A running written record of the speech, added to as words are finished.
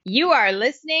You are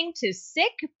listening to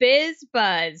Sick Biz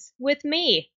Buzz with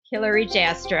me, Hillary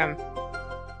Jastrom.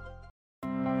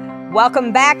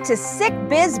 Welcome back to Sick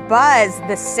Biz Buzz,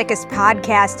 the sickest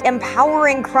podcast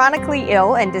empowering chronically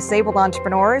ill and disabled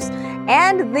entrepreneurs,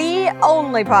 and the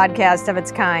only podcast of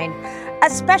its kind. A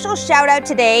special shout out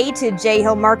today to J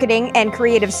Hill Marketing and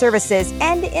Creative Services,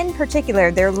 and in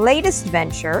particular their latest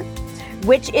venture,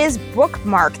 which is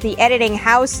Bookmark, the editing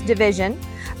house division.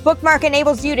 Bookmark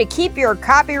enables you to keep your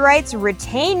copyrights,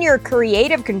 retain your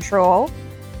creative control,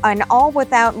 and all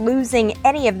without losing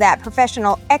any of that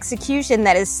professional execution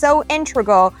that is so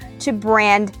integral to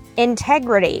brand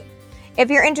integrity.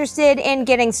 If you're interested in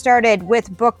getting started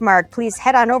with Bookmark, please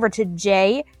head on over to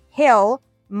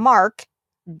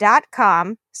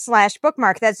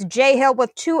jhillmark.com/bookmark. That's jhill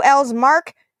with 2 L's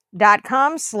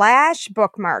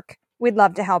mark.com/bookmark. We'd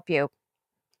love to help you.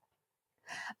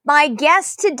 My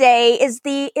guest today is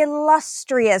the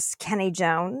illustrious Kenny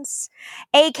Jones,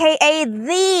 aka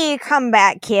the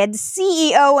Comeback Kid,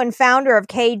 CEO and founder of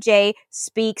KJ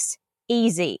Speaks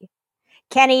Easy.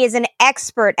 Kenny is an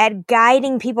expert at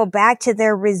guiding people back to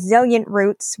their resilient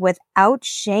roots without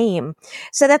shame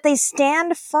so that they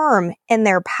stand firm in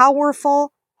their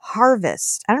powerful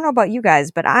harvest. I don't know about you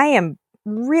guys, but I am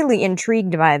really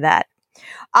intrigued by that.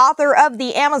 Author of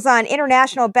the Amazon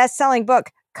International best-selling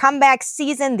book, Comeback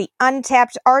Season, The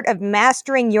Untapped Art of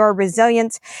Mastering Your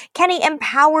Resilience, Kenny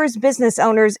empowers business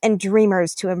owners and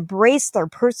dreamers to embrace their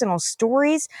personal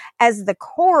stories as the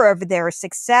core of their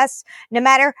success, no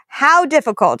matter how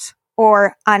difficult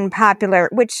or unpopular,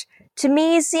 which to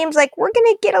me seems like we're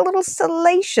going to get a little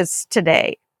salacious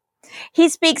today. He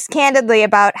speaks candidly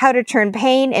about how to turn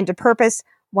pain into purpose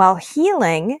while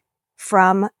healing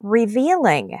from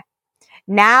revealing.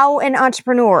 Now an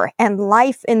entrepreneur and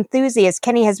life enthusiast,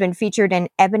 Kenny has been featured in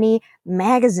Ebony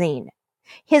magazine.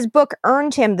 His book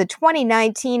earned him the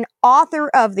 2019 Author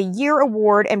of the Year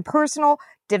Award and Personal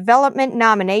Development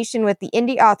nomination with the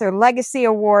Indie Author Legacy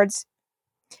Awards.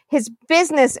 His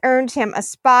business earned him a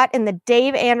spot in the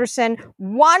Dave Anderson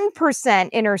 1%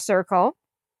 Inner Circle.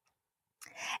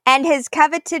 And his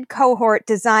coveted cohort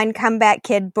Design Comeback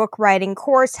Kid book writing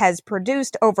course has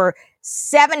produced over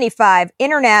 75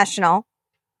 international,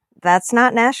 that's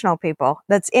not national, people,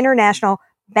 that's international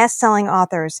best-selling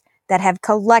authors that have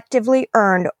collectively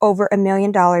earned over $1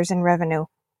 million in revenue.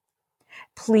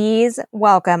 Please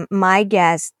welcome my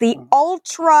guest, the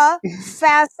ultra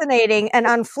fascinating and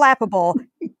unflappable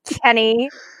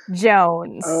Kenny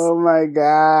Jones. Oh my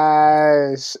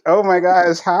gosh.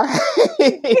 Hi.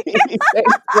 Thank you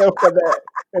for that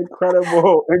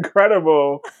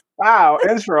incredible, wow,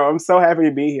 intro. I'm so happy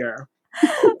to be here.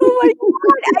 Oh my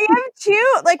God, I am too.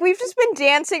 Like, we've just been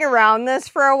dancing around this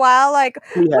for a while. Like,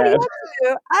 what are you up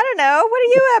to? I don't know. What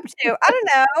are you up to? I don't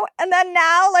know. And then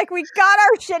now, like, we got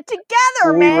our shit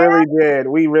together, man.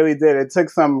 We really did. It took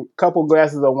some couple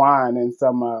glasses of wine and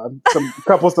some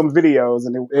videos,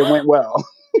 and it went well.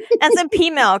 And some pea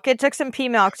milk. It took some pea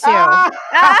milk too.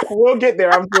 We'll get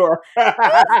there, I'm sure.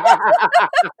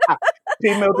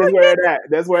 Pea milk is where it's at.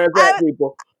 That's where it's at,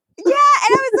 people. Yeah,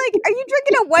 and I was like, are you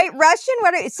drinking a White Russian?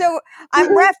 So I'm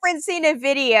referencing a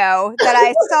video that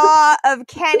I saw of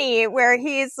Kenny where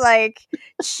he's like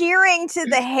cheering to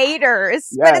the haters,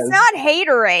 yes. But it's not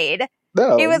haterade.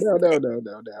 No.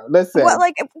 Listen.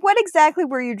 What exactly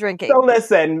were you drinking? So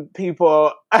listen,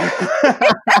 people. I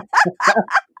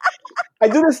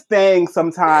do this thing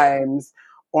sometimes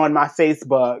on my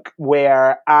Facebook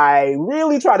where I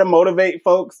really try to motivate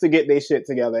folks to get their shit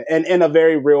together, and in a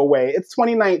very real way. It's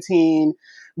 2019.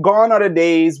 Gone are the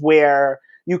days where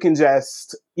you can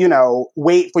just,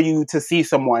 wait for you to see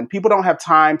someone. People don't have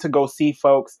time to go see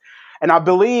folks. And I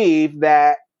believe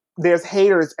that there's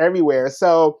haters everywhere.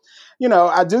 So,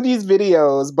 I do these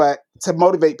videos, but to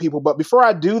motivate people. But before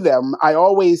I do them, I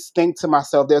always think to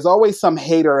myself, there's always some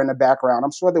hater in the background.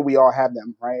 I'm sure that we all have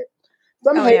them, right?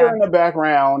 Some hater in the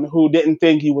background who didn't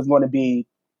think he was going to be,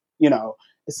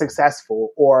 successful,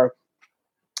 or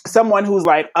someone who's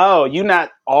like, oh, you're not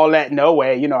all that no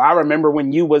way. I remember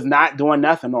when you was not doing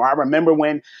nothing, or I remember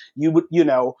when you,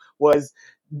 was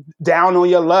down on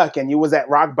your luck and you was at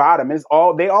rock bottom. They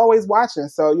always watching.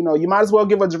 So, you might as well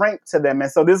give a drink to them.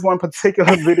 And so this one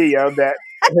particular video that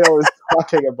Hill is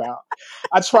talking about,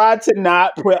 I tried to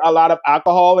not put a lot of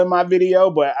alcohol in my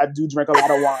video, but I do drink a lot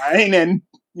of wine, and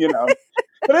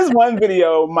for this one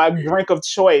video, my drink of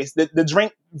choice, the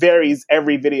drink varies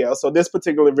every video. So this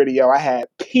particular video, I had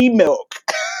pea milk.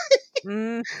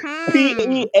 Mm-hmm.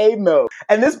 PEA milk.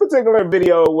 And this particular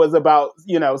video was about,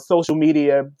 social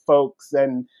media folks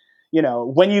and,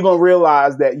 when you going to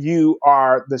realize that you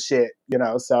are the shit,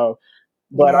 so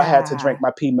but I had to Yeah. drink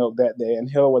my pea milk that day. And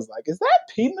Hill was like, "Is that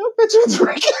pea milk that you're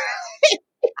drinking?"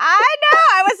 I know.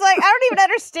 I was like, I don't even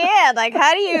understand. Like,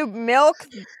 how do you milk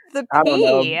the I don't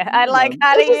know. pea? I like,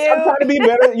 how do It's just, I'm you? trying to be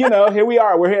better. Here we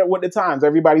are. We're here with the times.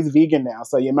 Everybody's vegan now,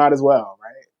 so you might as well,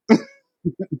 right?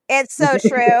 It's so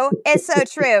true. It's so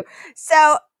true.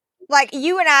 So, like,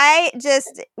 you and I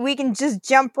we can just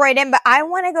jump right in, but I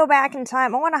want to go back in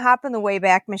time. I want to hop in the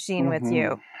Wayback Machine with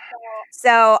you.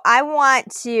 So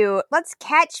let's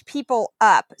catch people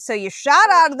up. So you shot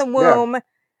out of the womb. Yeah.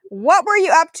 What were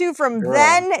you up to from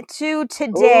then to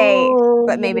today? Ooh,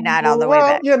 but maybe not all the way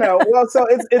back. So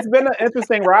it's been an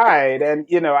interesting ride. And,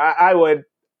 I would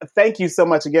thank you so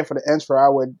much again for the intro. I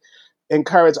would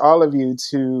encourage all of you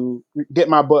to get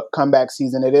my book, Comeback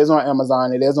Season. It is on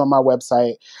Amazon. It is on my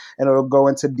website. And it'll go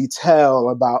into detail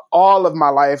about all of my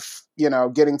life,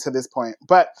 getting to this point.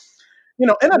 But in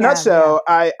a nutshell,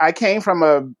 I came from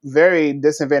a very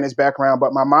disadvantaged background,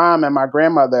 but my mom and my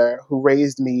grandmother, who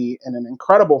raised me in an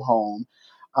incredible home,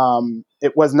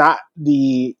 it was not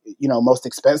the most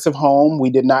expensive home. We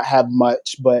did not have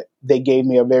much, but they gave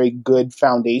me a very good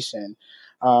foundation.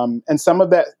 And some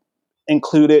of that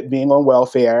included being on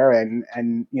welfare and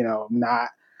not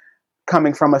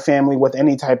coming from a family with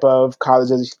any type of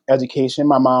college education.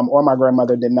 My mom or my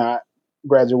grandmother did not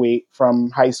graduate from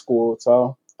high school,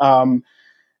 so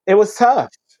it was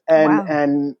tough.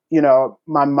 And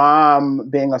my mom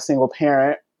being a single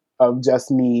parent of just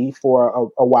me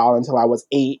for a while until I was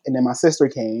 8, and then my sister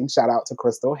came. Shout out to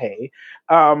Crystal. Hey.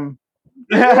 But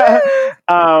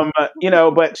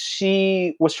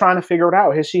she was trying to figure it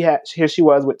out. Here she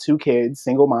was with 2 kids,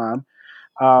 single mom,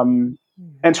 and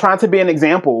trying to be an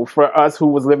example for us who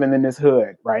was living in this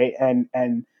hood, right? And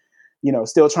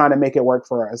still trying to make it work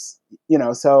for us.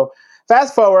 So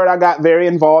fast forward, I got very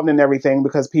involved in everything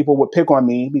because people would pick on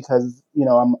me because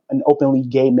I'm an openly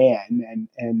gay man,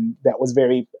 and that was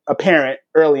very apparent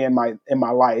early in my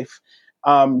life.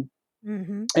 And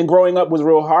growing up was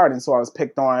real hard, and so I was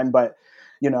picked on. But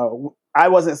I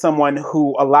wasn't someone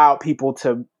who allowed people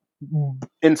to,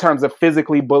 in terms of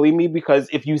physically bully me, because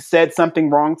if you said something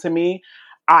wrong to me,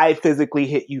 I physically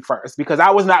hit you first, because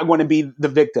I was not going to be the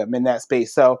victim in that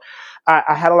space. So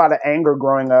I had a lot of anger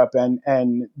growing up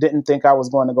and didn't think I was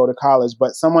going to go to college,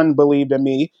 but someone believed in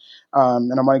me.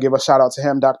 And I'm going to give a shout out to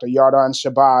him. Dr. Yardan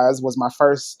Shabazz was my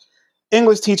first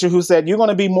English teacher who said, "You're going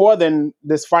to be more than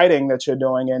this fighting that you're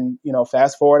doing." And,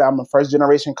 fast forward, I'm a first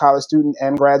generation college student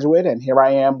and graduate. And here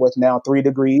I am with now 3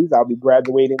 degrees. I'll be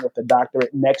graduating with a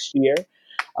doctorate next year.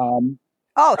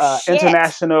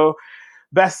 International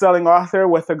best-selling author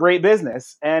with a great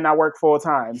business, and I work full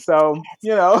time. So,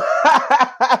 a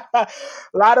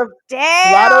lot of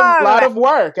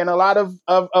work and a lot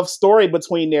of story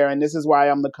between there. And this is why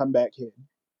I'm the comeback kid.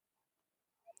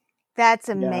 That's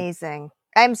amazing. Yeah.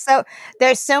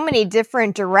 There's so many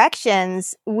different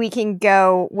directions we can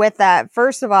go with that.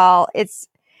 First of all, it's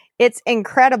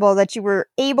incredible that you were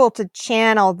able to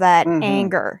channel that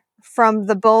anger from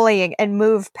the bullying and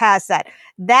move past that.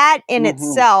 That in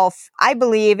itself, I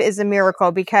believe, is a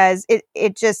miracle, because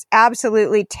it just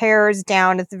absolutely tears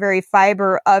down at the very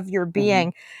fiber of your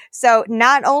being. So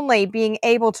not only being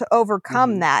able to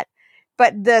overcome that,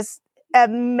 but this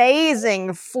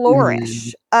amazing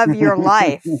flourish of your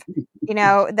life,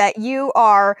 that you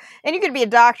are, and you could be a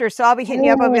doctor, so I'll be hitting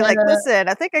you up. I'll be like, "Listen,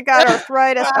 I think I got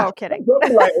arthritis." Oh, kidding.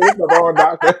 Like, it's the wrong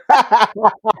doctor.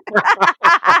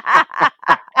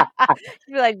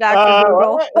 You'd be like Dr.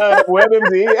 Google.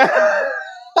 WebMD.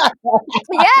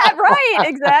 Yeah, right.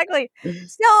 Exactly.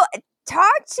 So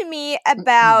talk to me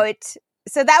about,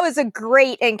 so that was a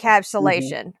great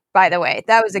encapsulation, by the way.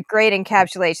 That was a great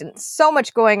encapsulation. So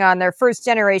much going on there. First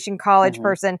generation college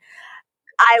person.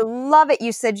 I love it.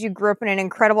 You said you grew up in an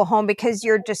incredible home, because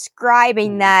you're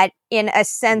describing that in a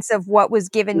sense of what was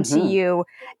given to you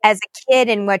as a kid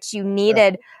and what you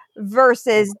needed,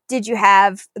 versus did you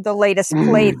have the latest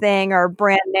plaything or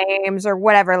brand names or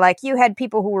whatever? Like, you had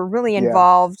people who were really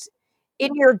involved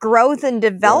in your growth and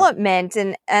development,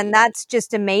 and that's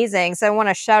just amazing. So I want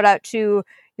to shout out to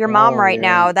your mom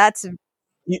now. That's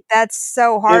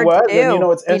so hard to do. And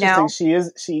it's interesting.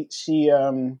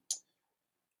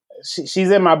 She's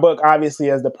in my book,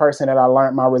 obviously, as the person that I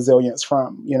learned my resilience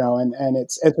from, and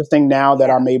it's interesting now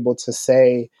that I'm able to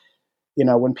say,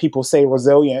 when people say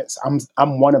resilience, I'm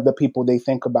one of the people they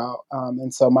think about.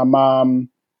 And so my mom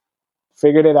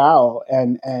figured it out,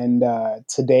 and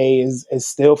today is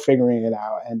still figuring it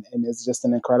out, and is just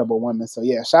an incredible woman. So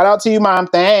yeah, shout out to you, Mom.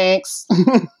 Thanks.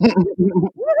 Woohoo!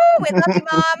 We love you,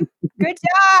 Mom. Good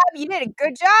job. You did a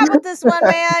good job with this one,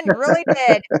 man. You really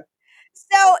did.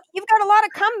 So you've got a lot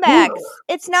of comebacks.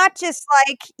 It's not just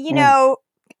like,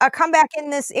 a comeback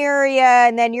in this area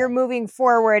and then you're moving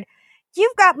forward.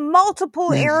 You've got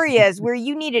multiple areas where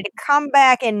you needed to come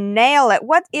back and nail it.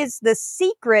 What is the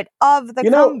secret of the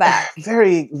comeback?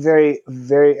 Very, very,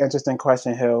 very interesting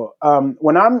question, Hill.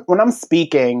 When I'm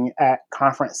speaking at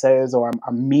conferences or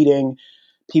I'm meeting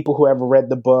people who have read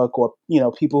the book or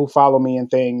people who follow me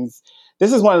and things,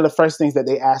 this is one of the first things that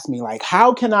they ask me, like,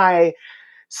 how can I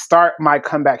start my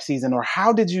comeback season, or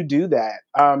how did you do that?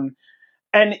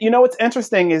 And what's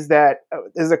interesting is that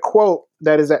there's a quote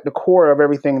that is at the core of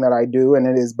everything that I do, and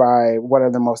it is by one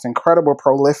of the most incredible,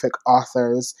 prolific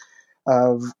authors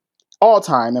of all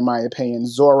time, in my opinion,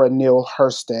 Zora Neale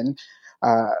Hurston,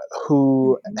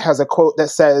 who has a quote that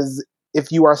says,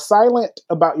 "If you are silent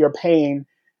about your pain,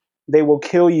 they will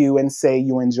kill you and say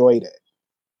you enjoyed it."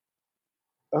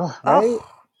 Oh, right?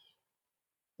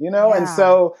 Yeah. And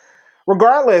so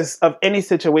regardless of any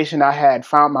situation I had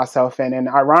found myself in, and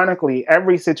ironically,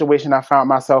 every situation I found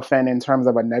myself in terms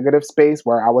of a negative space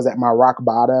where I was at my rock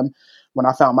bottom, when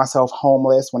I found myself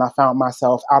homeless, when I found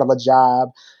myself out of a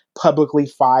job, publicly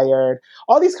fired,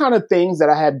 all these kind of things that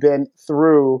I had been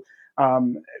through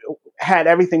had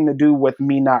everything to do with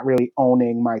me not really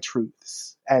owning my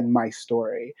truths and my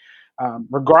story.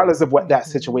 Regardless of what that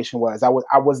situation was, I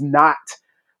was not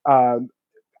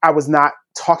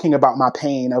talking about my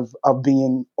pain of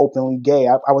being openly gay.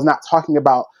 I was not talking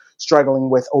about struggling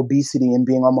with obesity and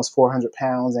being almost 400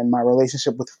 pounds and my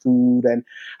relationship with food and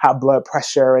high blood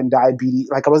pressure and diabetes.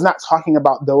 Like, I was not talking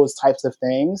about those types of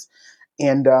things.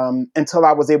 And until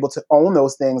I was able to own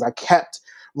those things, I kept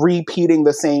repeating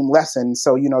the same lesson.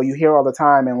 So, you hear all the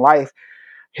time in life,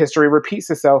 history repeats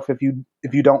itself if you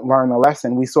don't learn the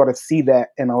lesson. We sort of see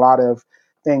that in a lot of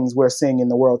things we're seeing in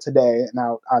the world today.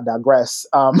 Now I digress.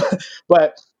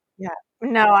 But yeah,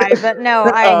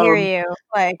 I hear you.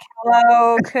 Like,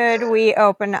 hello, could we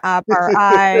open up our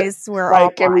eyes? We're all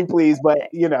can we please? But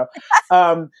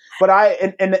but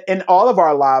in all of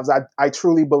our lives, I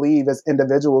truly believe as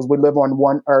individuals, we live on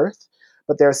one earth,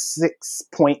 but there's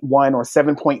 6.1 or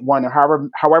 7.1 or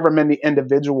however many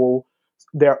individual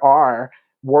there are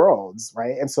worlds,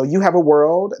 right? And so you have a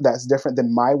world that's different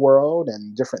than my world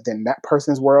and different than that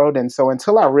person's world. And so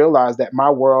until I realized that my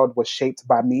world was shaped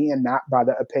by me and not by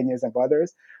the opinions of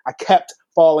others, I kept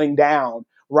falling down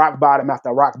rock bottom after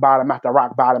rock bottom after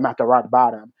rock bottom after rock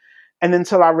bottom. And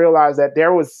until I realized that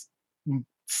there was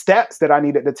steps that I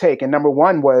needed to take. And number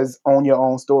one was own your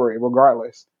own story,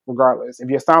 regardless. If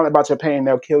you're silent about your pain,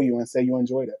 they'll kill you and say you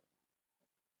enjoyed it.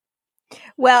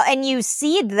 Well, and you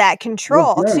cede that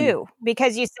control too,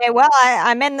 because you say, well,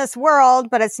 I'm in this world,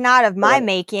 but it's not of my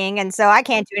making. And so I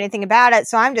can't do anything about it.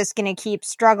 So I'm just going to keep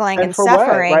struggling and for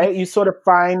suffering. What, right? You sort of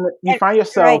find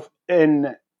yourself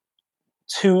in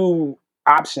two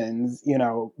options,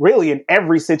 really in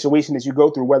every situation that you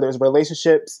go through, whether it's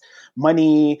relationships,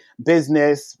 money,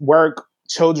 business, work,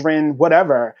 children,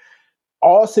 whatever.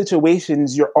 All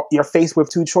situations, you're faced with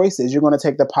two choices. You're going to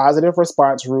take the positive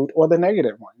response route or the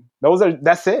negative one.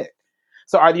 That's it.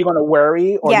 So are you going to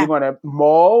worry, or you're going to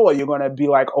mull, or you're going to be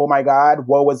like, oh my God,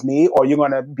 woe is me? Or you're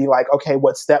going to be like, okay,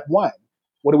 what's step one?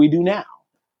 What do we do now?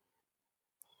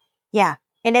 Yeah.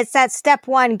 And it's that step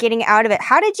one, getting out of it.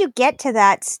 How did you get to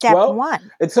that step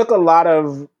one? It took a lot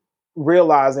of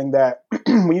realizing that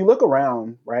when you look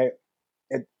around, right?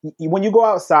 When you go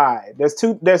outside, there's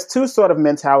two sort of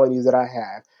mentalities that I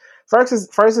have. First is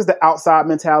the outside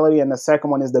mentality, and the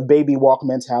second one is the baby walk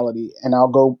mentality. And I'll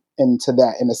go into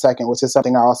that in a second, which is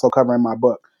something I also cover in my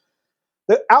book.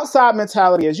 The outside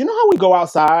mentality is, how we go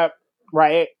outside,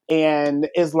 right? And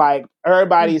it's like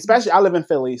everybody, especially I live in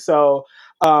Philly, so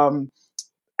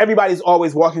everybody's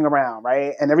always walking around,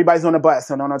 right? And everybody's on a bus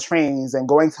and on the trains and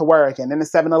going to work and in the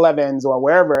 7-Elevens or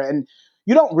wherever. And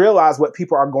you don't realize what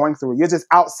people are going through. You're just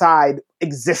outside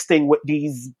existing with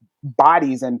these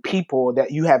bodies and people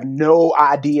that you have no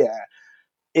idea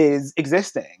is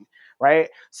existing, right?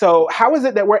 So how is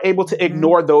it that we're able to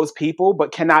ignore those people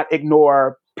but cannot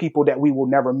ignore people that we will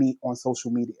never meet on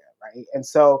social media, right? And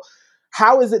so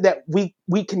how is it that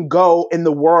we can go in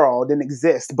the world and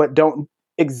exist but don't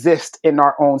exist in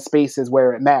our own spaces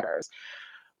where it matters?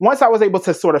 Once I was able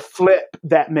to sort of flip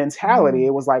that mentality,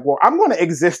 it was like, well, I'm going to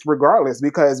exist regardless,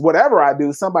 because whatever I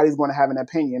do, somebody's going to have an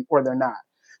opinion or they're not.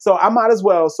 So I might as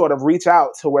well sort of reach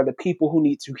out to where the people who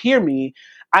need to hear me,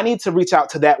 I need to reach out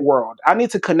to that world. I need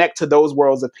to connect to those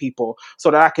worlds of people so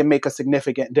that I can make a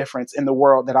significant difference in the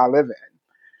world that I live in.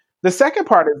 The second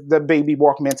part is the baby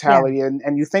walk mentality. Yeah.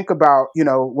 And you think about,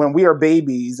 when we are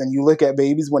babies and you look at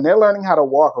babies, when they're learning how to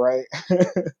walk, right?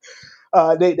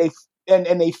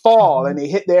 and they fall and they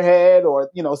hit their head, or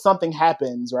something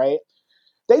happens, right?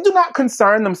 They do not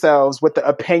concern themselves with the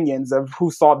opinions of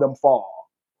who saw them fall,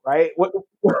 right? Right?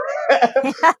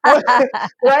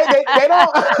 They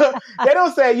don't they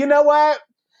don't say, you know what?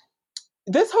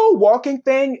 This whole walking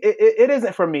thing, it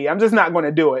isn't for me. I'm just not going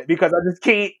to do it because I just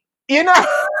can't,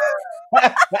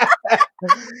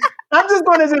 I'm just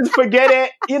going to just forget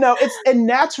it. And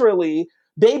naturally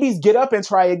babies get up and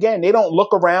try again. They don't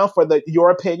look around for your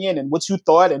opinion and what you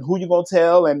thought and who you're going to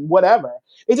tell and whatever.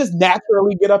 They just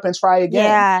naturally get up and try again.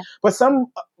 Yeah. But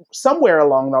somewhere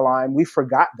along the line, we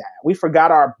forgot that. We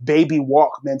forgot our baby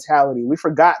walk mentality. We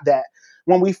forgot that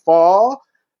when we fall,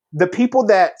 the people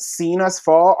that seen us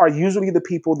fall are usually the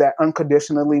people that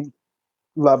unconditionally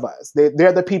love us.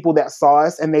 They're the people that saw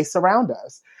us and they surround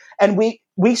us. And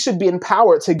we should be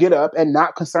empowered to get up and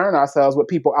not concern ourselves with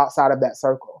people outside of that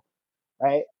circle.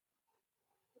 Right?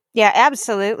 Yeah,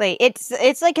 absolutely. It's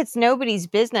like it's nobody's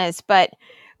business, but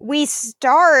we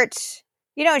start,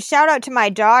 shout out to my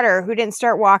daughter who didn't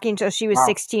start walking until she was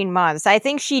 16 months. I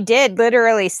think she did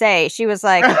literally say, she was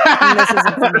like, this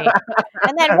isn't for me.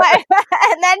 And then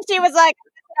and then she was like,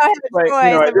 I don't have a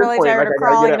choice. I'm really tired of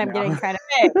crawling and I'm getting kind of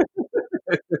big.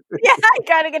 Yeah, I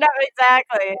gotta get up.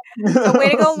 Exactly. So way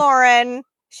to go, Lauren.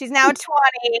 She's now 20.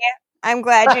 I'm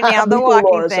glad you nailed the walking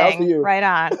Lauren, thing. Right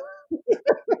on.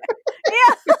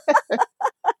 Yeah.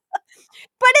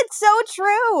 But it's so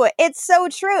true. It's so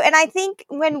true. And I think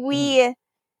when we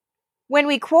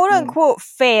quote unquote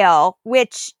fail,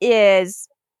 which is,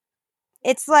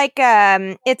 it's like,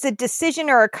 it's a decision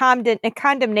or a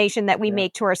condemnation that we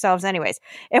make to ourselves anyways.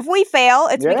 If we fail,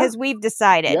 it's because we've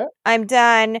decided I'm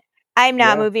done. I'm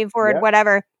not moving forward,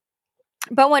 whatever.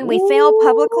 But when we fail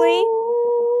publicly,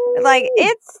 like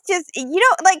it's just,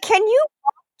 like, can you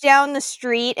walk down the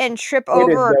street and trip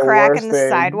over a crack in the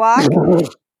sidewalk?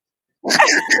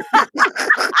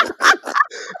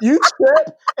 You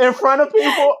trip in front of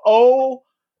people. Oh,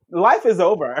 life is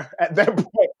over at that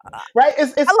point, right?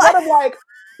 It's sort of like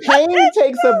pain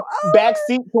takes a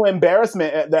backseat to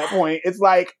embarrassment at that point. It's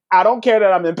like, I don't care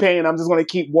that I'm in pain. I'm just going to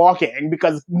keep walking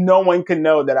because no one can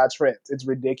know that I tripped. It's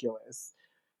ridiculous.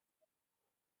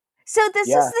 So this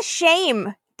is the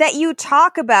shame that you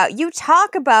talk about. You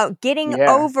talk about getting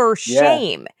over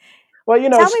shame. Well, tell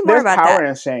me more there's about power that.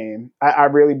 in shame. I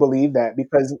really believe that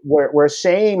because where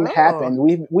shame happens,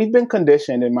 we've been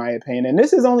conditioned, in my opinion, and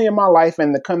this is only in my life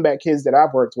and the comeback kids that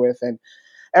I've worked with, and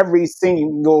every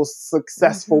single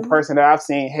successful person that I've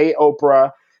seen. Hey,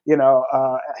 Oprah,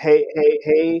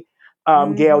 hey,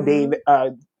 Gail David,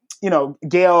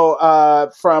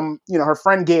 Gail from her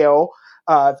friend Gail.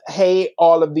 Hey,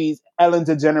 all of these Ellen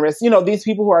DeGeneres, these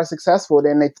people who are successful,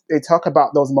 then they talk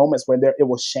about those moments where it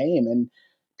was shame and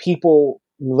people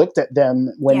looked at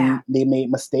them when they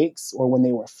made mistakes or when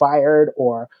they were fired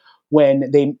or when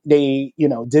they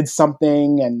did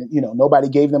something and nobody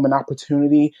gave them an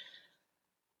opportunity.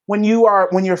 When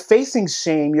you're facing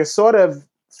shame, you're sort of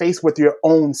faced with your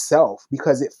own self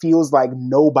because it feels like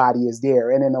nobody is there.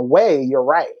 And in a way, you're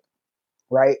right.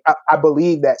 Right. I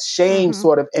believe that shame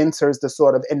sort of enters to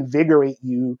sort of invigorate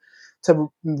you,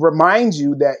 to remind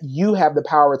you that you have the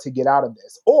power to get out of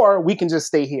this, or we can just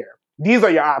stay here. These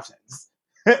are your options,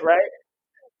 right?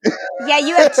 Yeah,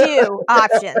 you have two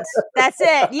options. That's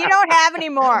it. You don't have any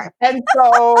more. And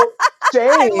so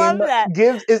shame I love that.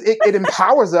 It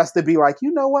empowers us to be like,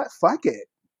 you know what? Fuck it.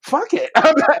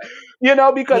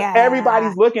 Because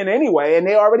everybody's looking anyway and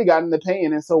they already got an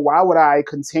opinion. And so why would I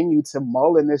continue to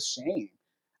mull in this shame?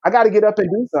 I got to get up and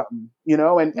do something,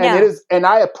 and it is, and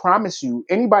I promise you,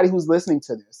 anybody who's listening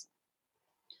to this,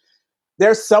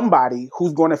 there's somebody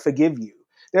who's going to forgive you.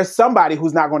 There's somebody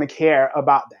who's not going to care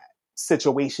about that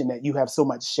situation that you have so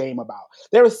much shame about.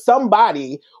 There is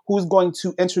somebody who's going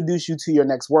to introduce you to your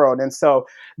next world. And so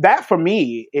that for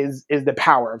me is the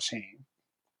power of shame.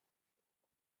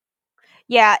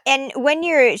 Yeah, and when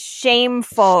you're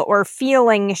shameful or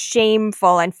feeling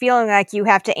shameful and feeling like you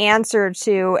have to answer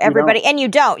to everybody, and you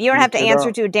don't have to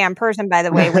answer to a damn person, by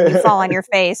the way, when you fall on your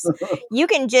face. You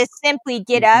can just simply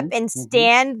get up and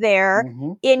stand there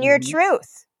in your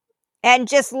truth and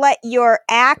just let your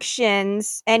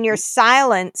actions and your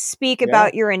silence speak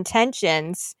about your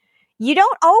intentions. You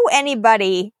don't owe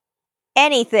anybody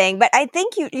anything, but I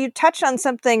think you touched on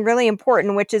something really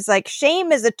important, which is like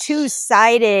shame is a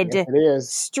two-sided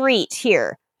street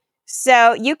here.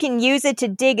 So you can use it to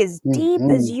dig as deep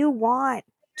as you want.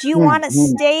 Do you want to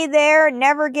stay there,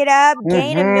 never get up,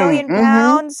 gain 1 million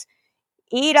pounds,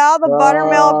 eat all the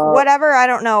buttermilk, whatever? I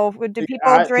don't know. Do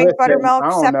people drink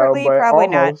buttermilk separately? Probably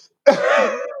not.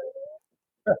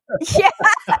 Yeah,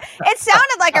 it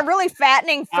sounded like a really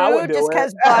fattening I would food do just it.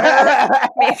 because butter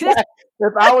makes it.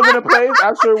 If I was in a place,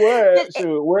 I sure would. Just,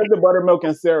 Shoot, where's the buttermilk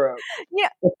and syrup? yeah,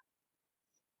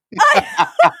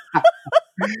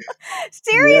 Yeah,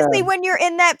 seriously, when you're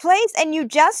in that place and you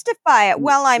justify it,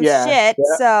 well, I'm yeah, shit,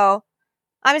 yeah, so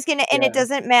I'm just gonna, and it yeah,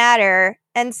 doesn't matter.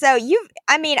 And so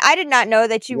I mean, I did not know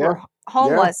that you yeah, were yeah,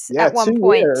 homeless yeah. at one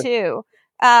point 2 years. too.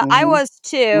 I Mm-hmm. was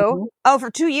too. Mm-hmm. Oh, for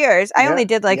 2 years. I only Yep,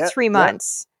 did like yep, 3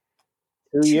 months.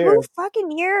 2 2 years.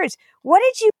 fucking years. What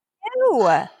did you do?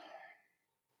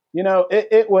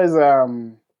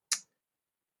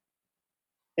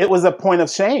 It was a point of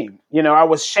shame. I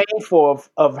was shameful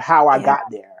of how I Yeah. got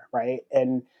there, right?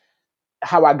 And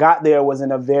how I got there was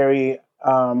in a very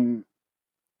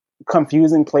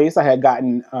confusing place. I had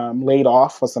gotten laid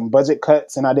off for some budget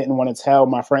cuts, and I didn't want to tell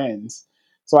my friends,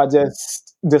 so I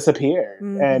just disappeared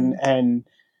Mm-hmm. and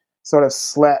sort of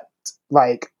slept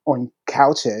like on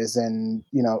couches and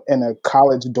in a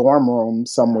college dorm room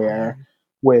somewhere God.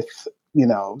 with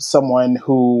someone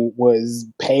who was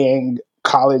paying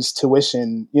college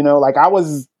tuition. Like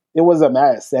it was a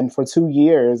mess, and for 2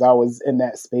 years I was in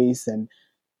that space and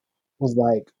was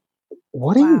like,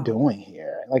 what are you Wow. doing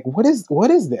here? Like, what is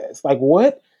this? Like,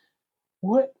 what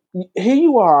here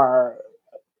you are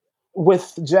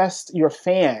with just your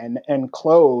fan and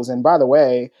clothes. And by the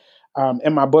way,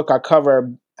 in my book I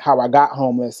cover how I got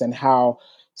homeless and how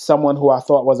someone who I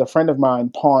thought was a friend of mine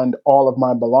pawned all of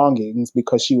my belongings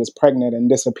because she was pregnant and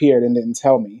disappeared and didn't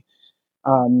tell me.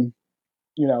 um,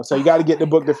 so you got to Oh get the my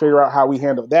book to figure out how we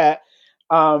handled that.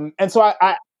 And so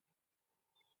I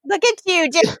Look at you,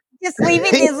 just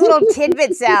leaving these little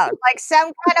tidbits out, like some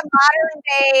kind of modern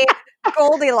day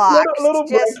Goldilocks. little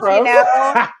Just, breadcrumbs.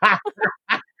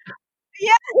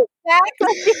 yeah,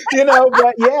 exactly.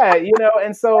 But yeah,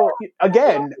 and so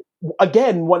again,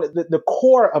 one of the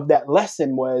core of that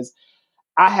lesson was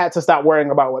I had to stop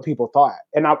worrying about what people thought,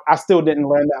 and I still didn't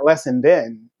learn that lesson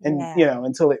then, and Yeah.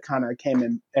 until it kind of came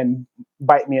in and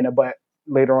bite me in the butt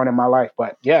later on in my life.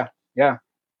 But yeah, yeah.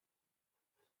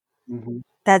 Hmm.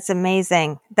 That's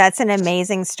amazing. That's an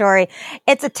amazing story.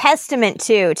 It's a testament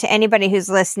too to anybody who's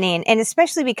listening, and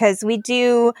especially because we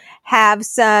do have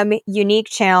some unique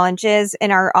challenges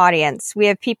in our audience. We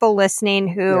have people listening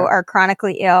who Yeah, are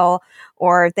chronically ill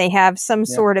or they have some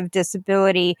yeah. sort of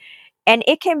disability, and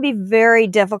it can be very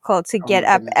difficult to Oh get my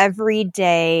up goodness. every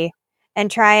day and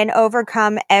try and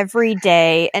overcome every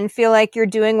day and feel like you're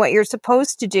doing what you're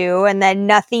supposed to do, and then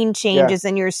nothing Yeah, changes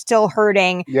and you're still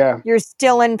hurting, yeah, you're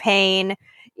still in pain.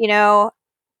 you know,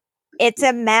 it's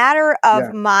a matter of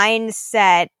yeah.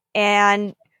 mindset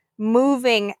and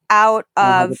moving out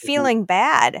of 100%. feeling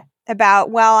bad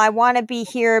about, well, I want to be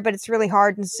here, but it's really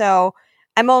hard. And so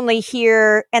I'm only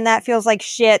here and that feels like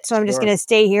shit. So I'm just going Sure. to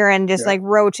stay here and just Yeah, like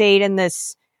rotate in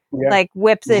this, yeah, like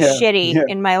whip this yeah, shitty yeah.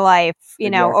 in my life,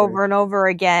 Exactly. over and over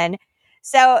again.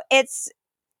 So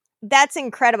that's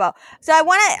incredible. So I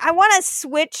want to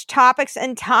switch topics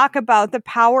and talk about the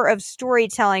power of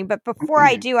storytelling. But before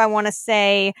I do, I want to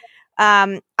say,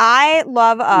 I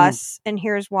love Mm. us, and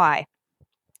here's why.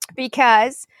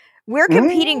 Because we're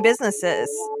competing Mm. businesses,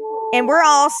 and we're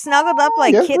all snuggled up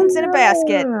like Yes, kittens in a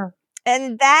basket. sir.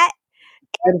 And that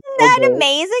It's isn't so that good.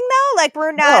 amazing though? Like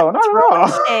we're not No, not throwing at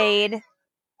all. shade.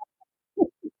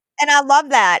 And I love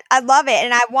that. I love it.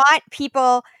 And I want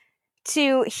people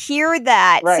to hear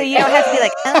that. So Right. you don't have to be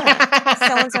like, oh,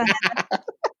 so and so.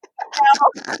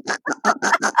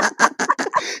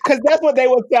 Because that's what they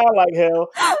would sound like, Hill.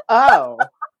 Oh,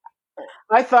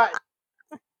 I thought,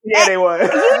 yeah, they would.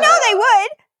 They would.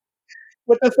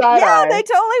 With the side Yeah, eye. they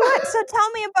totally would. So tell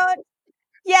me about.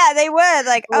 Yeah, they would.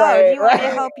 Like, oh, do Right, you want me to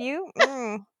right. help you?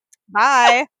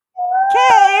 Bye.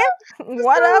 Okay.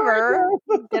 Whatever. Oh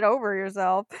my God. Get over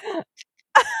yourself.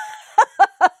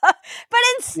 But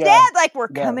instead, Yeah, like, we're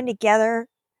yeah. coming together.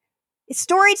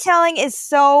 Storytelling is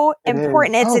so It is.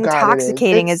 important. It's Oh God, it is.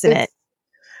 intoxicating, isn't it?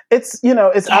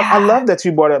 I Yeah. love that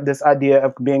you brought up this idea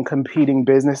of being competing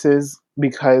businesses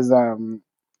because I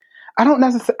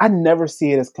never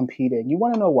see it as competing. You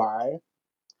want to know why?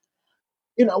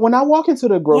 When I walk into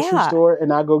the grocery Yeah. store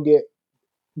and I go get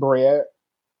bread,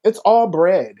 it's all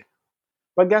bread.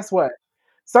 But guess what?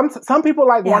 Some people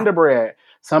like Yeah. Wonder Bread.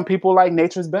 Some people like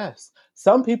Nature's Best.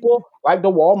 Some people like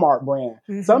the Walmart brand.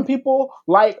 Mm-hmm. Some people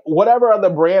like whatever other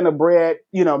brand of bread,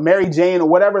 Mary Jane or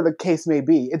whatever the case may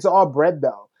be. It's all bread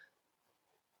though.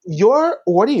 Your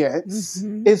audience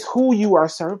Mm-hmm. is who you are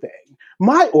serving.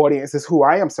 My audience is who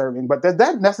I am serving. But does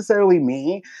that necessarily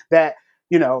mean that,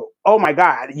 oh my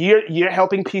God, you're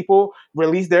helping people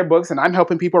release their books and I'm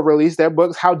helping people release their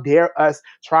books? How dare us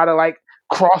try to like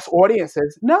cross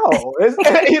audiences. No, it's,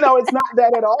 it's not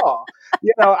that at all.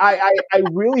 I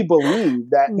really believe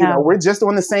that, No. we're just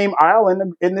on the same aisle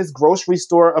in this grocery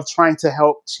store of trying to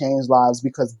help change lives,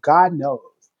 because God knows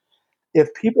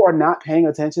if people are not paying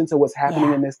attention to what's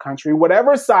happening in this country,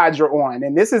 whatever side you're on,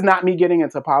 and this is not me getting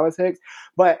into politics,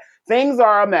 but things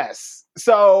are a mess.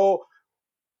 So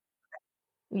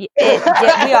we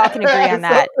all can agree on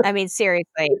that. I mean,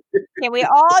 seriously. Can we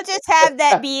all just have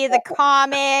that be the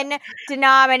common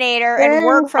denominator and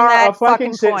work from that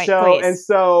fucking shit point, show? please? And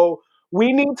so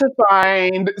we need to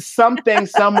find something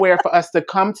somewhere for us to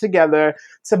come together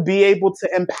to be able to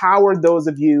empower those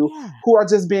of you who are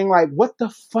just being like, what the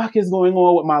fuck is going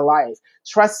on with my life?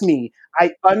 Trust me,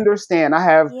 I understand. I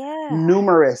have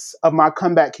numerous of my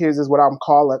comeback kids is what I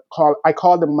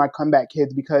call them my comeback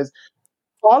kids, because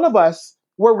all of us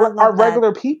are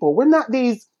regular people. We're not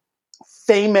these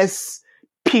famous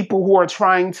people who are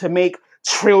trying to make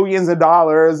trillions of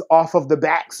dollars off of the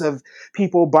backs of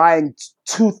people buying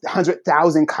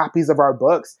 200,000 copies of our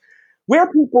books.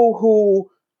 We're people who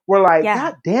were like,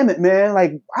 God damn it, man.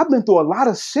 Like, I've been through a lot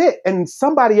of shit, and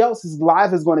somebody else's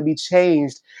life is going to be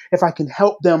changed if I can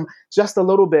help them just a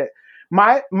little bit.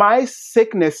 My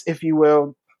sickness, if you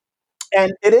will,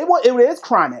 and it is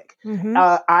chronic. Mm-hmm.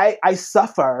 I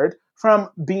suffered from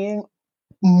being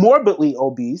morbidly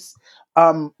obese,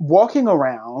 walking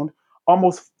around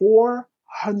almost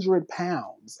 400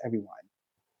 pounds, everyone.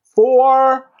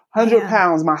 400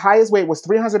 pounds. My highest weight was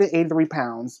 383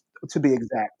 pounds, to be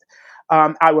exact.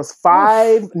 I was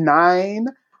 5'9",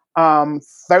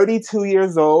 32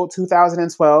 years old,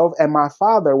 2012, and my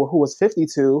father, who was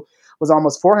 52, was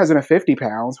almost 450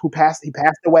 pounds, he passed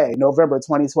away November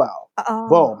 2012.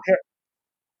 Boom.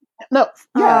 No,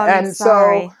 yeah. And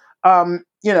so,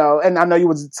 and I know you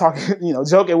was talking,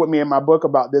 joking with me in my book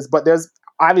about this, but there's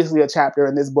obviously a chapter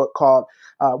in this book called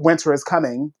Winter is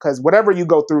Coming, because whatever you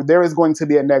go through, there is going to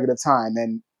be a negative time,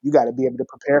 and you got to be able to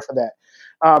prepare for that.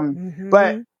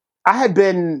 But I had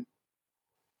been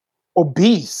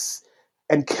obese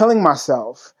and killing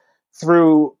myself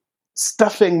through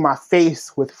stuffing my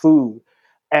face with food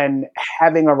and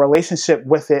having a relationship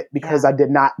with it because I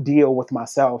did not deal with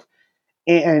myself,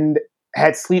 and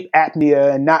had sleep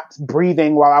apnea and not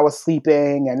breathing while I was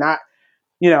sleeping and not,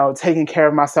 taking care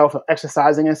of myself and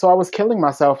exercising. And so I was killing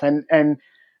myself. And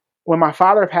when my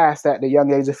father passed at the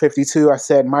young age of 52, I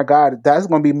said, my God, that's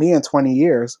going to be me in 20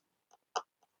 years.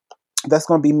 That's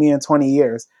going to be me in 20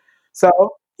 years.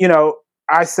 So,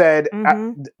 I said,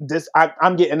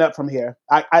 I'm getting up from here.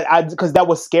 Because that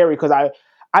was scary, because I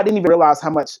didn't even realize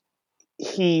how much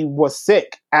he was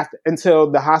sick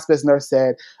until the hospice nurse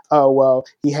said, oh, well,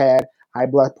 he had high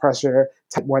blood pressure,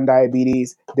 type 1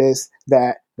 diabetes, this,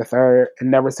 that, the third,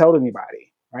 and never told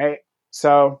anybody. Right.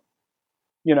 So,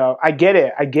 I get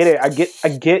it. I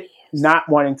get not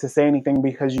wanting to say anything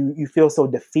because you feel so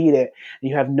defeated and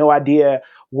you have no idea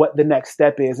what the next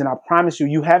step is. And I promise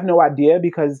you have no idea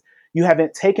because you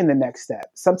haven't taken the next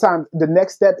step. Sometimes the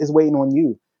next step is waiting on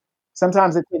you.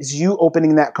 Sometimes it takes you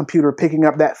opening that computer, picking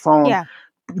up that phone,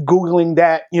 Googling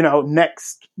that,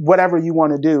 next, whatever you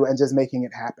want to do, and just making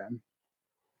it happen.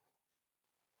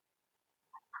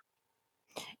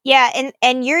 Yeah,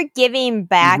 and you're giving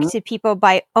back to people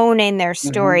by owning their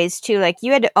stories too. Like,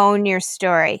 you had to own your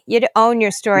story. You had to own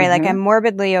your story. Like, I'm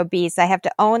morbidly obese. I have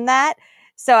to own that.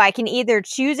 So I can either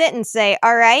choose it and say,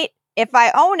 all right, if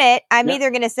I own it, I'm either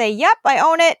going to say, yep, I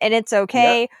own it and it's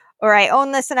okay. Or I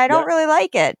own this and I don't really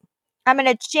like it. I'm going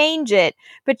to change it.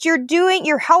 But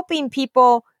you're helping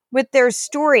people with their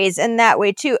stories in that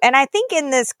way too. And I think in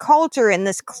this culture, in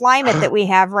this climate that we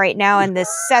have right now, in this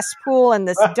cesspool and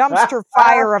this dumpster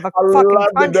fire of a fucking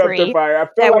country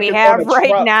that we have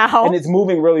right now. And it's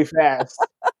moving really fast.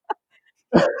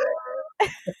 It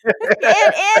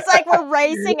is like we're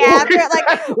racing after it.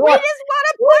 Like, we just want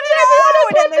to put it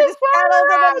out. And there's pedal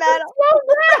to the metal.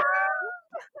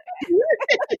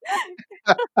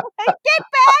 Get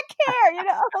back here,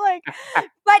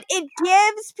 but it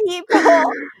gives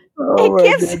people,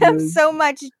 them so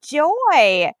much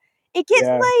joy. It gives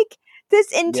like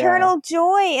this internal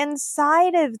joy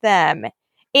inside of them.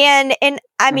 And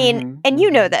I mean, and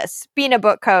you know this, being a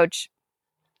book coach,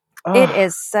 it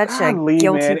is such a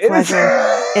guilty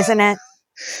pleasure, isn't it?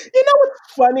 What's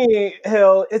funny,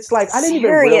 Hill? It's like, I didn't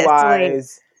even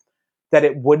realize that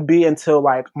it would be until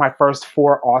like my first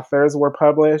 4 authors were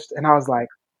published. And I was like,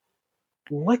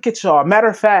 look at y'all. Matter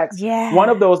of fact, one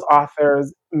of those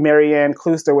authors, Marianne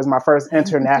Klooster, was my first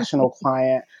international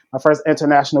client, my first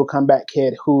international comeback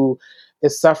kid who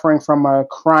is suffering from a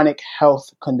chronic health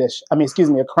condition. A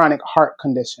chronic heart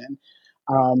condition.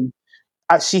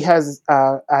 She has,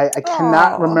 I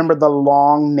cannot Oh. remember the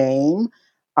long name,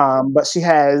 but she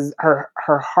has her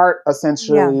heart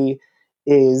essentially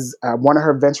is one of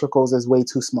her ventricles is way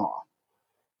too small.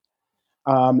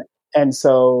 And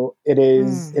so it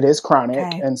is chronic,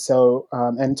 Okay. and so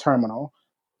and terminal.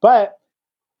 But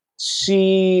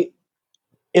she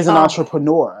is an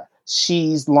entrepreneur.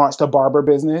 She's launched a barber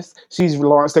business. She's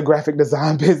launched a graphic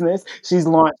design business. She's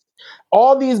launched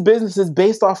all these businesses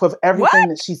based off of everything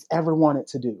that she's ever wanted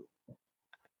to do.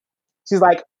 She's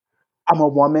like, I'm a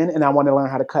woman and I want to learn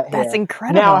how to cut hair. That's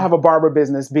incredible. Now I have a barber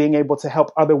business, being able to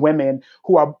help other women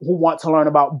who want to learn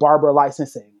about barber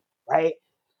licensing, right?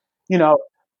 You know,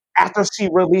 after she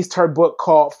released her book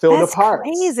called Field of Hearts.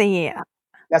 Crazy.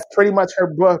 That's pretty much her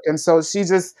book. And so she's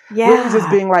just really just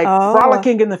being like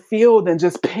frolicking in the field and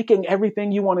just picking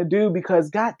everything you want to do because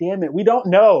God damn it, we don't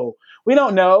know. We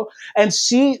don't know. And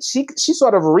she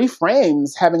sort of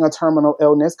reframes having a terminal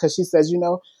illness because she says,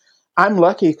 I'm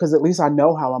lucky because at least I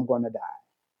know how I'm going to die.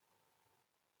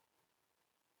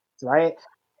 Right?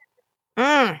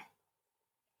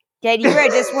 Dad, you are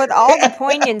just with all the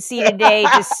poignancy today,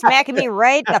 just smacking me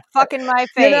right the fuck in my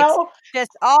face.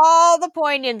 Just all the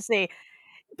poignancy.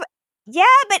 But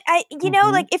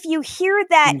like if you hear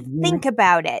that, think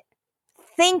about it.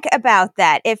 Think about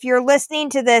that. If you're listening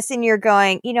to this and you're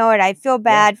going, you know what, I feel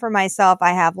bad for myself.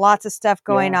 I have lots of stuff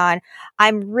going on.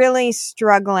 I'm really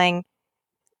struggling.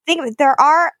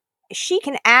 She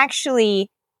can actually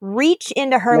reach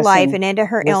into her life and into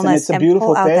her illness. It's a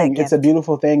beautiful thing. It's a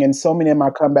beautiful thing. And so many of my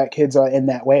comeback kids are in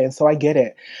that way. And so I get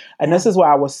it. And this is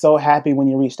why I was so happy when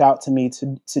you reached out to me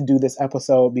to do this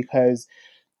episode, because,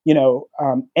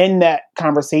 in that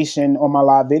conversation on my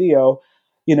live video,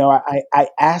 I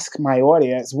ask my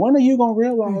audience, when are you going to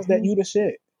realize that you the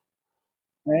shit?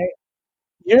 Right?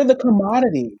 You're the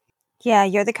commodity. Yeah,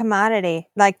 you're the commodity.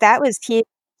 Like that was key.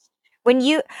 When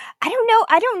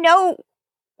I don't know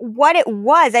what it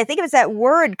was. I think it was that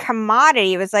word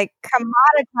commodity. It was like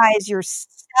commoditize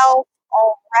yourself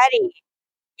already.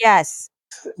 Yes.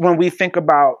 When we think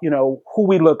about, who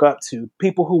we look up to,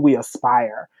 people who we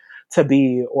aspire to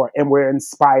be and we're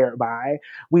inspired by,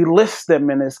 we list them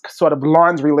in this sort of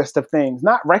laundry list of things,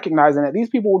 not recognizing that these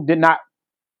people did not,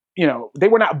 they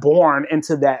were not born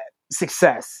into that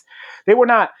success. They were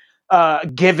not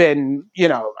given,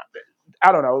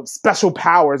 I don't know, special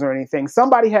powers or anything.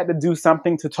 Somebody had to do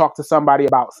something to talk to somebody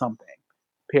about something,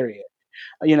 period.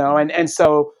 And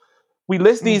so we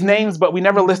list these names, but we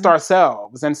never list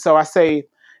ourselves. And so I say,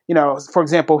 for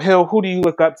example, Hill, who do you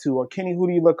look up to? Or Kenny, who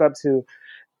do you look up to?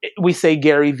 We say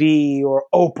Gary Vee or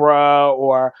Oprah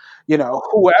or,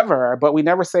 whoever, but we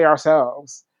never say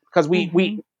ourselves because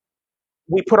we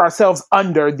put ourselves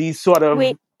under these sort of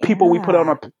people we put on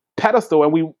a pedestal,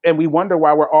 and we wonder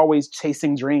why we're always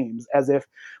chasing dreams as if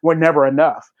we're never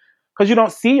enough, because you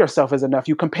don't see yourself as enough.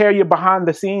 You compare your behind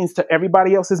the scenes to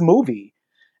everybody else's movie,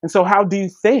 and so how do you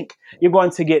think you're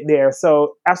going to get there?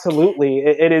 So absolutely,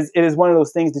 it is one of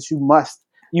those things that you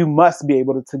must be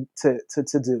able to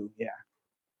do. Yeah.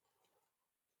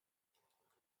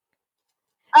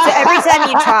 So every time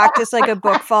you talk, just like a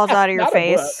book falls out of your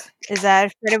face. Is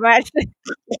that pretty much?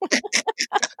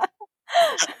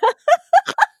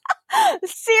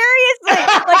 Seriously,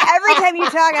 like every time you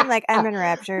talk, I'm like, I'm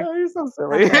enraptured. Oh, you're so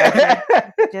silly.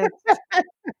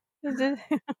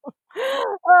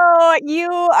 Oh, you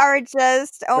are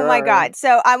just, oh my God.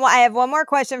 So I have one more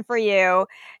question for you.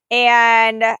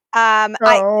 And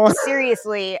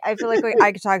seriously, I feel like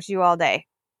I could talk to you all day.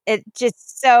 It's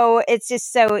just so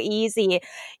easy.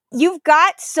 You've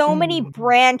got so many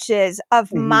branches of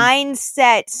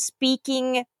mindset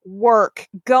speaking work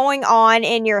going on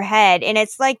in your head. And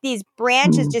it's like these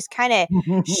branches just kind of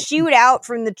shoot out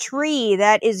from the tree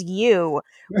that is you.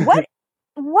 What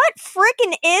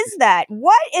freaking is that?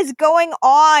 What is going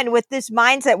on with this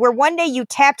mindset where one day you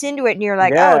tapped into it and you're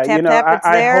like, tap, it's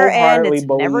there and it's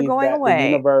never going away? The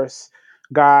universe,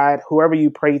 God, whoever you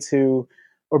pray to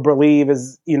or believe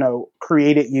is,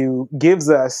 created you, gives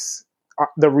us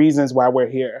the reasons why we're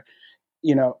here.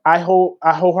 I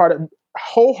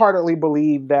wholeheartedly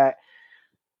believe that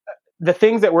the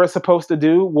things that we're supposed to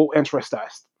do will interest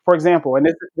us. For example, and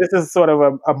this is sort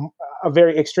of a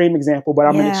very extreme example, but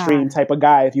I'm an extreme type of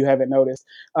guy, if you haven't noticed.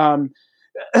 When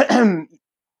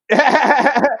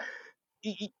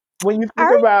you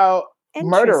think about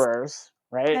murderers,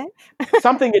 right? Okay.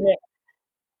 Something in it.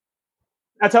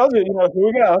 I told you, here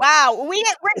we go. Wow, we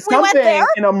something went there?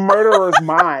 In a murderer's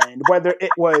mind, whether it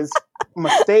was a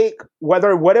mistake, what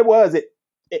it was, it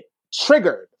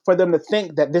triggered for them to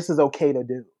think that this is okay to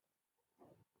do.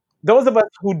 Those of us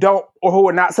who don't, or who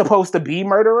are not supposed to be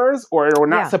murderers, or are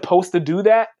not supposed to do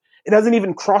that, It doesn't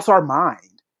even cross our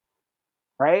mind,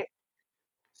 right?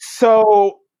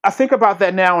 So I think about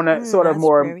that now on a sort of That's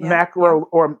more true. Yeah. macro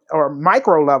or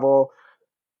micro level.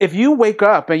 If you wake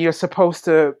up and you're supposed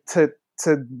to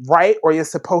write, or you're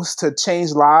supposed to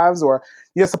change lives, or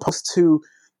you're supposed to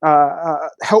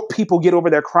help people get over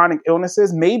their chronic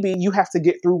illnesses, maybe you have to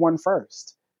get through one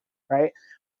first, right?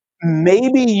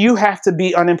 Maybe you have to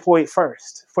be unemployed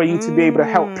first for you to be able to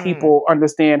help Mm. people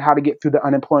understand how to get through the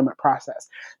unemployment process.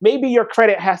 Maybe your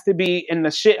credit has to be in the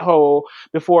shithole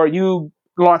before you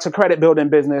launch a credit building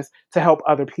business to help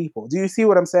other people. Do you see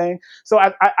what I'm saying? So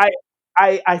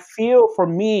I feel, for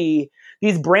me,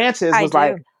 these branches I was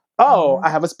like, do. oh, Mhm. I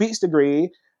have a speech degree.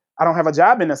 I don't have a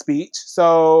job in a speech.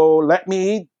 So let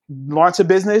me launch a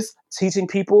business teaching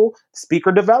people speaker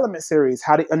development series,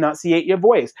 how to enunciate your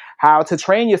voice, how to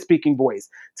train your speaking voice,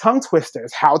 tongue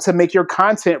twisters, how to make your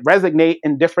content resonate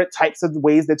in different types of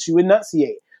ways that you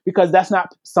enunciate, because that's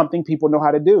not something people know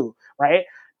how to do, right?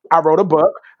 I wrote a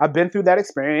book. I've been through that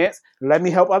experience. Let me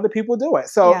help other people do it.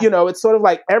 So, Yeah. it's sort of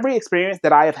like every experience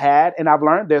that I have had, and I've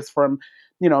learned this from,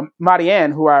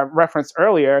 Marianne, who I referenced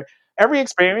earlier. Every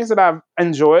experience that I've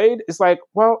enjoyed is like,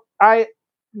 well, I'm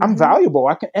Mhm. valuable.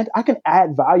 I can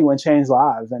add value and change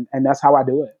lives, and that's how I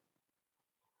do it.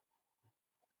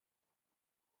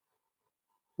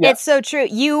 Yep. It's so true.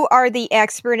 You are the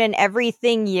expert in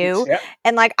everything you. Yep.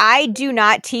 And like, I do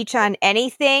not teach on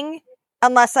anything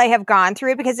unless I have gone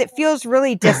through it, because it feels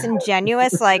really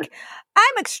disingenuous. Like,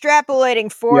 I'm extrapolating Yeah.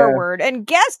 forward and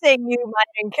guessing you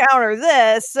might encounter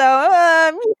this. So,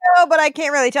 but I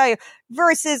can't really tell you.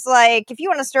 Versus, like, if you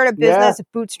want to start a Yeah. business,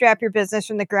 bootstrap your business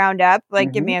from the ground up,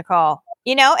 like, give Hmm. me a call.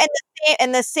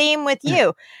 And the same with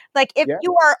you. Like, if Yeah.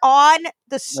 you are on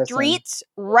the Listen. streets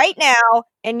right now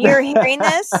and you're hearing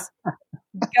this,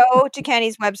 go to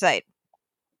Kenny's website.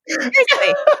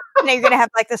 Seriously. You're gonna have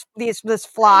like this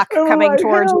flock I'm coming like,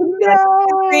 towards you hell and be like, no!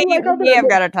 "We Like, I'm we gonna have get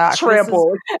gotta talk. This is."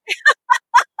 trampled.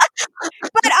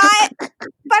 But I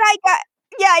got,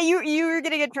 yeah, you're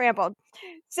gonna get trampled.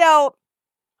 So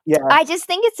Yeah. I just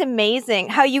think it's amazing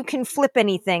how you can flip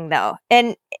anything, though.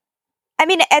 And I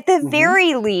mean, at the Hmm.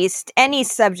 very least, any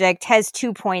subject has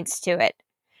 2 points to it.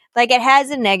 Like, it has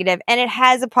a negative and it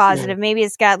has a Yeah. positive. Maybe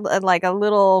it's got like a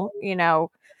little,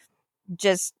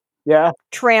 just Yeah.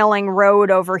 trailing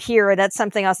road over here. That's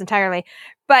something else entirely.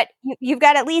 But you've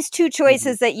got at least 2 Hmm.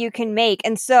 choices that you can make.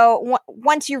 And so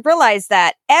once you realize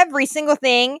that, every single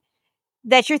thing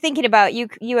that you're thinking about,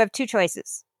 you have 2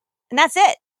 choices. And that's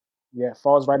it. Yeah.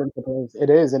 Falls right into place. It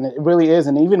is, and it really is.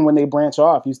 And even when they branch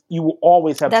off, you will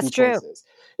always have two That's true. choices.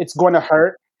 It's going to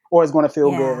hurt, or it's going to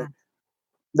feel Yeah. good.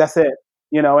 That's it.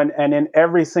 And in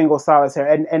every single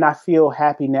solitary, and I feel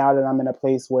happy now that I'm in a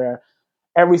place where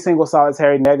every single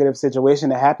solitary negative situation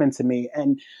that happened to me,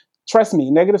 and trust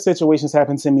me, negative situations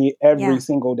happen to me every Yeah.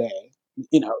 single day.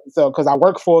 So because I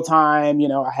work full time,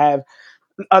 I have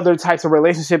other types of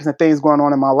relationships and things going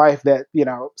on in my life that,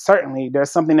 certainly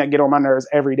there's something that get on my nerves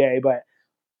every day, but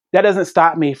that doesn't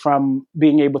stop me from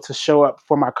being able to show up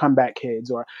for my comeback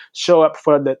kids, or show up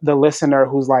for the listener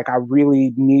who's like, I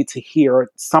really need to hear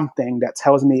something that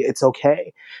tells me it's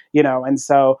okay, and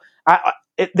so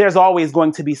there's always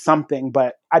going to be something,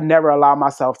 but I never allow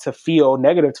myself to feel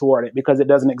negative toward it, because it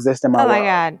doesn't exist in my Oh my world.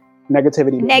 God.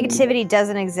 Negativity doesn't Negativity exist.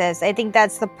 doesn't exist. I think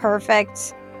that's the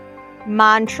perfect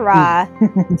mantra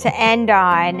to end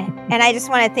on. And I just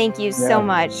want to thank you so Yeah.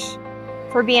 much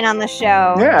for being on the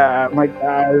show. Yeah, my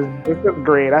God, this is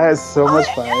great. I had so much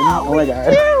fun. I Oh my know,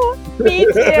 God. me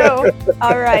too.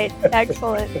 All right,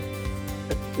 excellent.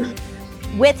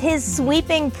 With his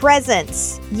sweeping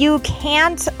presence, you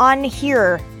can't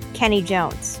unhear Kenny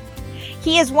Jones.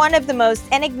 He is one of the most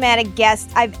enigmatic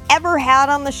guests I've ever had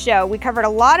on the show. We covered a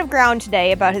lot of ground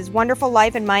today about his wonderful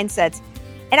life and mindsets.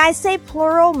 And I say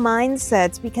plural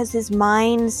mindsets because his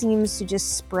mind seems to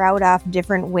just sprout off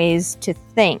different ways to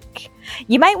think.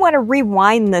 You might want to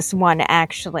rewind this one,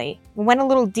 actually. We went a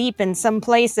little deep in some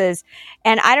places,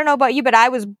 and I don't know about you, but I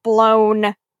was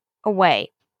blown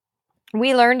away.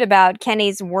 We learned about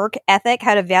Kenny's work ethic,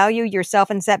 how to value yourself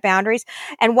and set boundaries,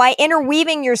 and why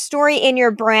interweaving your story in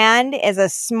your brand is a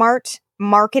smart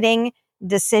marketing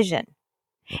decision.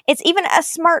 It's even a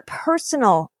smart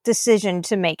personal decision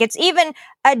to make. It's even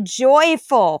a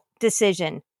joyful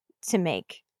decision to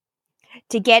make.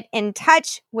 To get in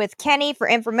touch with Kenny for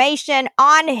information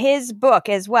on his book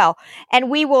as well. And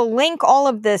we will link all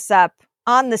of this up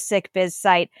on the Sick Biz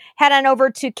site. Head on over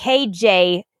to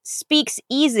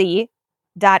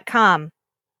kjspeakseasy.com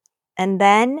and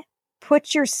then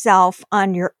put yourself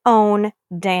on your own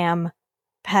damn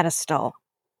pedestal.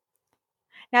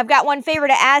 Now, I've got one favor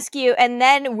to ask you, and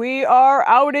then we are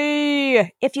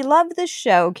outie. If you love this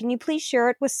show, can you please share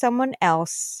it with someone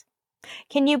else?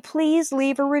 Can you please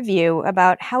leave a review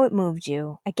about how it moved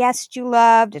you? A guest you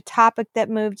loved, a topic that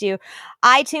moved you.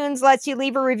 iTunes lets you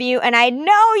leave a review, and I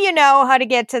know you know how to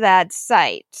get to that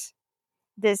site.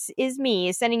 This is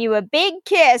me sending you a big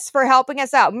kiss for helping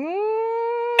us out.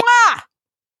 Mwah!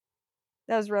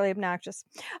 That was really obnoxious.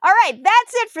 All right,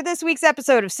 that's it for this week's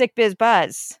episode of Sick Biz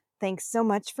Buzz. Thanks so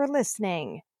much for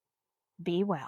listening. Be well.